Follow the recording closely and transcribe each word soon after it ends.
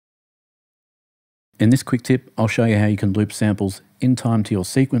In this quick tip, I'll show you how you can loop samples in time to your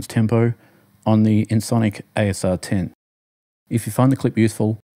sequence tempo on the Ensoniq ASR-10. If you find the clip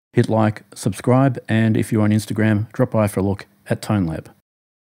useful, hit like, subscribe, and if you're on Instagram, drop by for a look at ToneLab.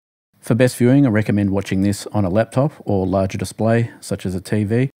 For best viewing, I recommend watching this on a laptop or larger display, such as a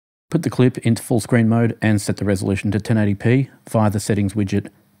TV. Put the clip into full screen mode and set the resolution to 1080p via the settings widget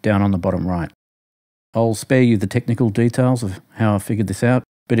down on the bottom right. I'll spare you the technical details of how I figured this out,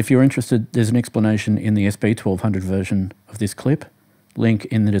 but if you're interested, there's an explanation in the SB1200 version of this clip, link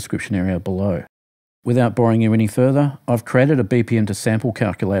in the description area below. Without boring you any further, I've created a BPM to sample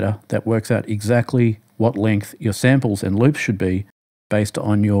calculator that works out exactly what length your samples and loops should be based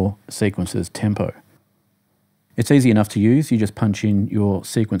on your sequence's tempo. It's easy enough to use. You just punch in your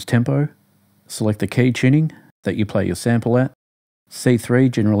sequence tempo, select the key tuning that you play your sample at.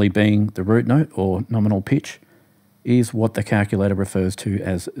 C3, generally being the root note or nominal pitch, is what the calculator refers to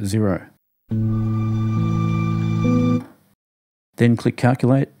as 0. Then click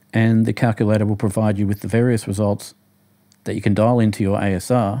Calculate, and the calculator will provide you with the various results that you can dial into your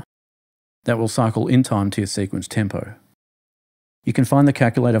ASR that will cycle in time to your sequence tempo. You can find the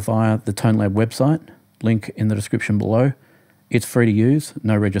calculator via the ToneLab website, link in the description below. It's free to use,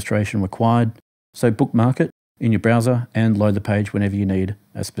 no registration required, so bookmark it in your browser and load the page whenever you need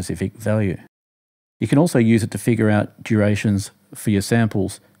a specific value. You can also use it to figure out durations for your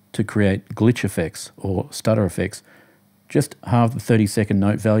samples to create glitch effects or stutter effects. Just halve the 30-second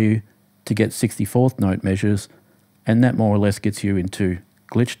note value to get 64th note measures, and that more or less gets you into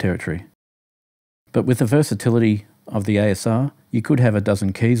glitch territory. But with the versatility of the ASR, you could have a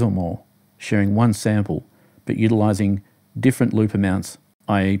dozen keys or more, sharing one sample, but utilizing different loop amounts,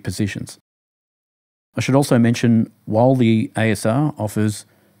 i.e. positions. I should also mention, while the ASR offers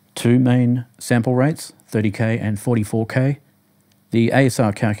two main sample rates, 30K and 44K, the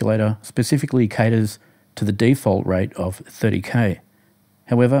ASR calculator specifically caters to the default rate of 30K.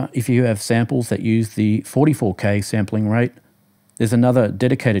 However, if you have samples that use the 44K sampling rate, there's another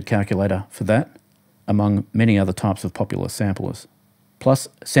dedicated calculator for that, among many other types of popular samplers. Plus,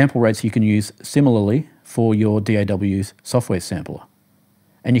 sample rates you can use similarly for your DAW's software sampler,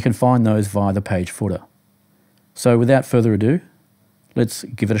 and you can find those via the page footer. So without further ado, let's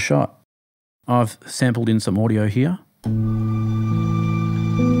give it a shot. I've sampled in some audio here.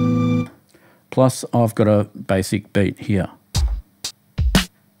 Plus, I've got a basic beat here.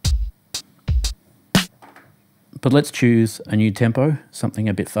 But let's choose a new tempo, something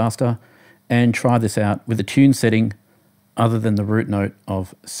a bit faster, and try this out with a tune setting other than the root note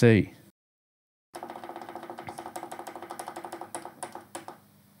of C.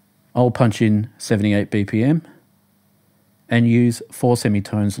 I'll punch in 78 BPM and use 4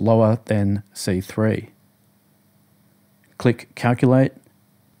 semitones lower than C3. Click Calculate,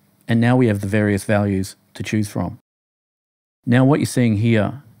 and now we have the various values to choose from. Now what you're seeing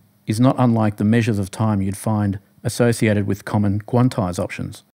here is not unlike the measures of time you'd find associated with common quantize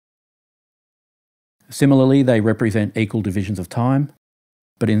options. Similarly, they represent equal divisions of time,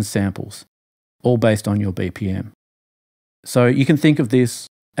 but in samples, all based on your BPM. So you can think of this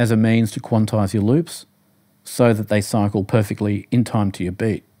as a means to quantize your loops so that they cycle perfectly in time to your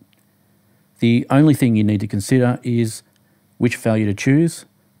beat. The only thing you need to consider is which value to choose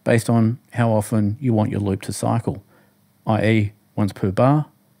based on how often you want your loop to cycle, i.e. once per bar,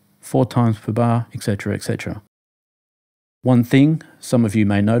 4 times per bar, etc., etc. One thing some of you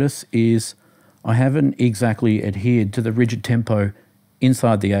may notice is I haven't exactly adhered to the rigid tempo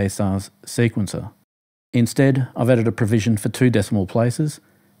inside the ASR's sequencer. Instead, I've added a provision for 2 decimal places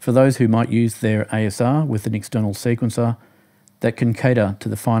for those who might use their ASR with an external sequencer that can cater to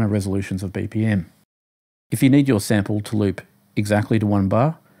the finer resolutions of BPM. If you need your sample to loop exactly to 1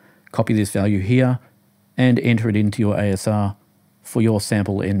 bar, copy this value here and enter it into your ASR for your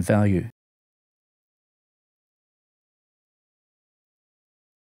sample end value.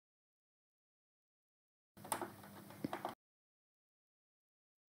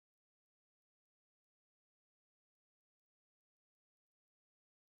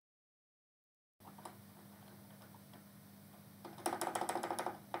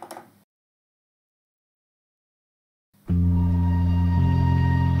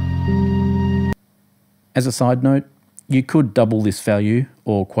 As a side note, you could double this value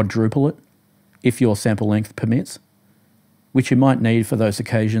or quadruple it if your sample length permits, which you might need for those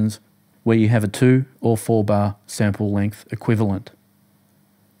occasions where you have a 2 or 4 bar sample length equivalent.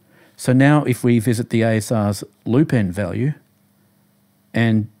 So now if we visit the ASR's loop end value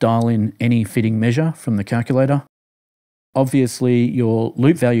and dial in any fitting measure from the calculator, obviously your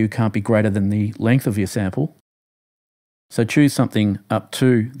loop value can't be greater than the length of your sample, So choose something up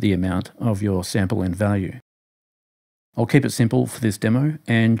to the amount of your sample end value. I'll keep it simple for this demo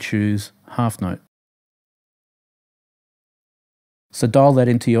and choose half note. So dial that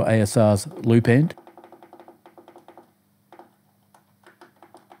into your ASR's loop end.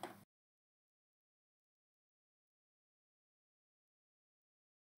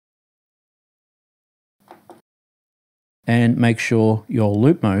 And make sure your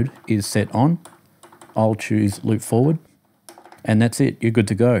loop mode is set on. I'll choose loop forward. And that's it, you're good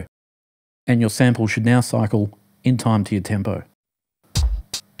to go. And your sample should now cycle in time to your tempo.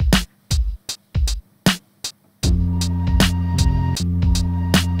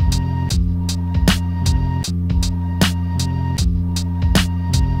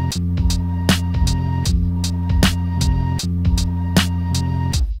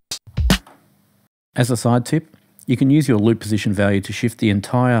 As a side tip, you can use your loop position value to shift the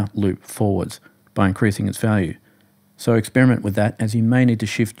entire loop forwards by increasing its value. So experiment with that, as you may need to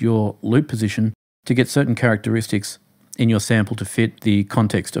shift your loop position to get certain characteristics in your sample to fit the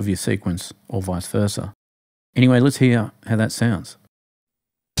context of your sequence, or vice versa. Anyway, let's hear how that sounds.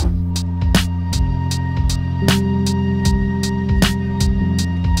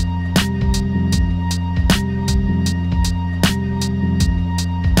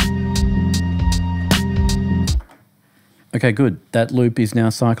 Okay, good. That loop is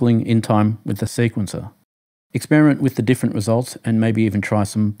now cycling in time with the sequencer. Experiment with the different results and maybe even try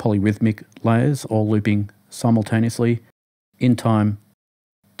some polyrhythmic layers or looping simultaneously in time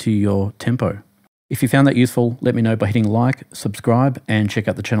to your tempo. If you found that useful, let me know by hitting like, subscribe, and check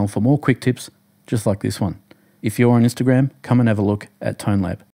out the channel for more quick tips just like this one. If you're on Instagram, come and have a look at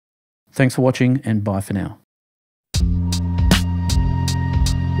ToneLab. Thanks for watching and bye for now.